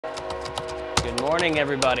Good morning,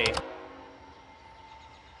 everybody.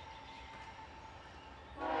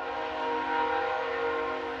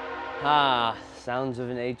 Ah, sounds of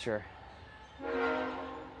nature.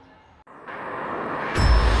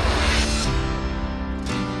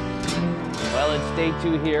 Well, it's day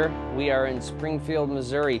 2 here. We are in Springfield,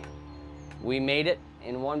 Missouri. We made it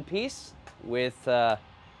in one piece with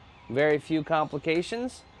very few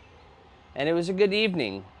complications, and it was a good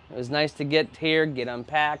evening. It was nice to get here, get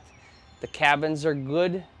unpacked. The cabins are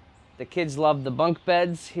good. The kids love the bunk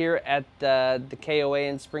beds here at the KOA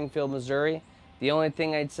in Springfield, Missouri. The only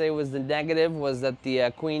thing I'd say was the negative was that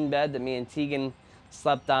the queen bed that me and Tegan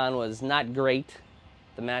slept on was not great.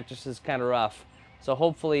 The mattress is kind of rough. So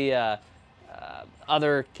hopefully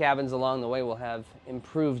other cabins along the way will have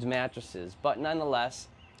improved mattresses. But nonetheless,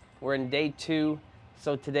 we're in day 2.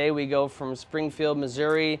 So today we go from Springfield,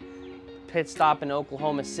 Missouri, pit stop in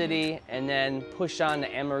Oklahoma City, and then push on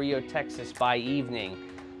to Amarillo, Texas by evening.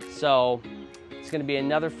 So it's going to be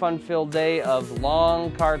another fun-filled day of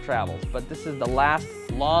long car travels, but this is the last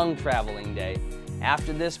long traveling day.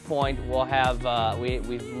 After this point, we'll have, we've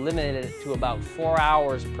limited it to about 4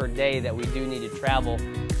 hours per day that we do need to travel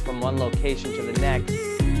from one location to the next.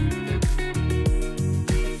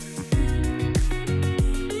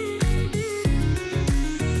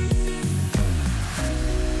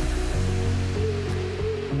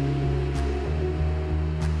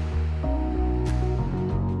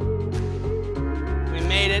 We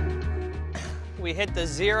made it. We hit the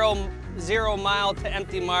zero mile to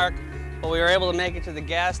empty mark, but we were able to make it to the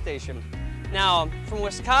gas station. Now, from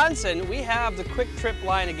Wisconsin, we have the Quick Trip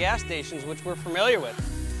line of gas stations, which we're familiar with.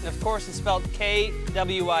 And of course, it's spelled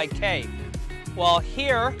K-W-I-K. Well,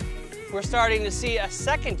 here, we're starting to see a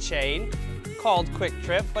second chain called Quick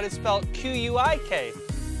Trip, but it's spelled Q-U-I-K.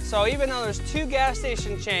 So even though there's 2 gas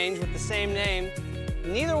station chains with the same name,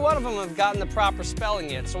 neither one of them have gotten the proper spelling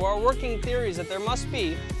yet. So our working theory is that there must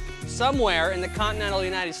be, somewhere in the continental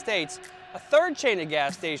United States, a 3rd chain of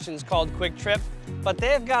gas stations called Quick Trip, but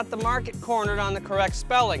they've got the market cornered on the correct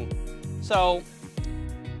spelling. So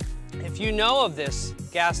if you know of this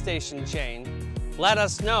gas station chain, let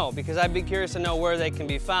us know, because I'd be curious to know where they can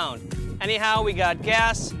be found. Anyhow, we got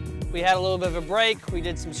gas, we had a little bit of a break, we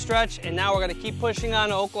did some stretch, and now we're going to keep pushing on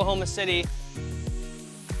to Oklahoma City.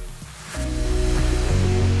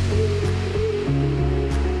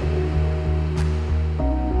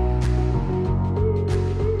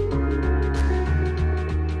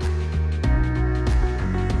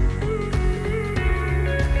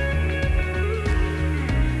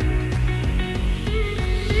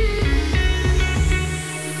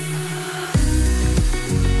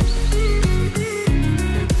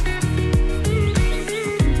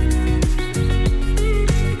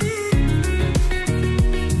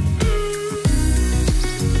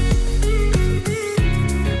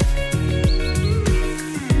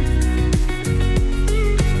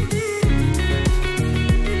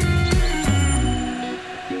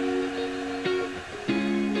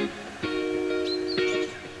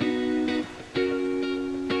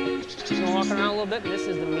 Walking around a little bit, and this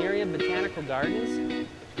is the Myriad Botanical Gardens.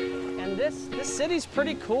 And this city's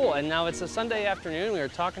pretty cool. And now it's a Sunday afternoon. We were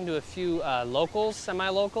talking to a few locals,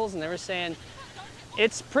 semi-locals, and they were saying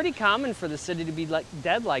it's pretty common for the city to be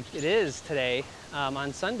dead like it is today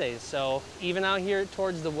on Sundays. So even out here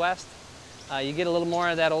towards the west, you get a little more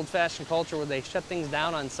of that old-fashioned culture where they shut things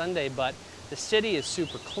down on Sunday, but the city is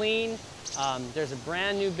super clean. There's a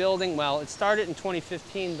brand new building. Well, it started in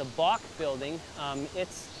 2015, the Bach building. It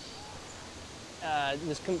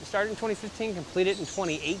was started in 2015, completed in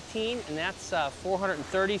 2018, and that's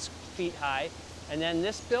 430 feet high. And then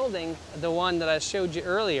this building, the one that I showed you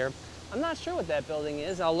earlier, I'm not sure what that building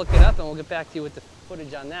is. I'll look it up and we'll get back to you with the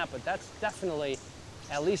footage on that, but that's definitely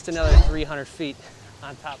at least another 300 feet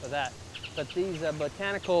on top of that. But these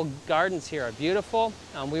botanical gardens here are beautiful.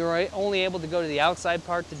 We were only able to go to the outside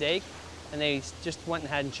part today, and they just went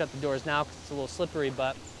ahead and shut the doors now because it's a little slippery,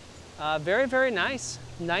 but very, very nice.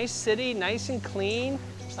 Nice city, nice and clean.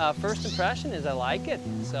 First impression is I like it.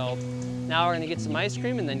 So now we're gonna get some ice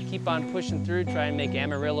cream and then keep on pushing through, try and make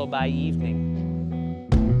Amarillo by evening.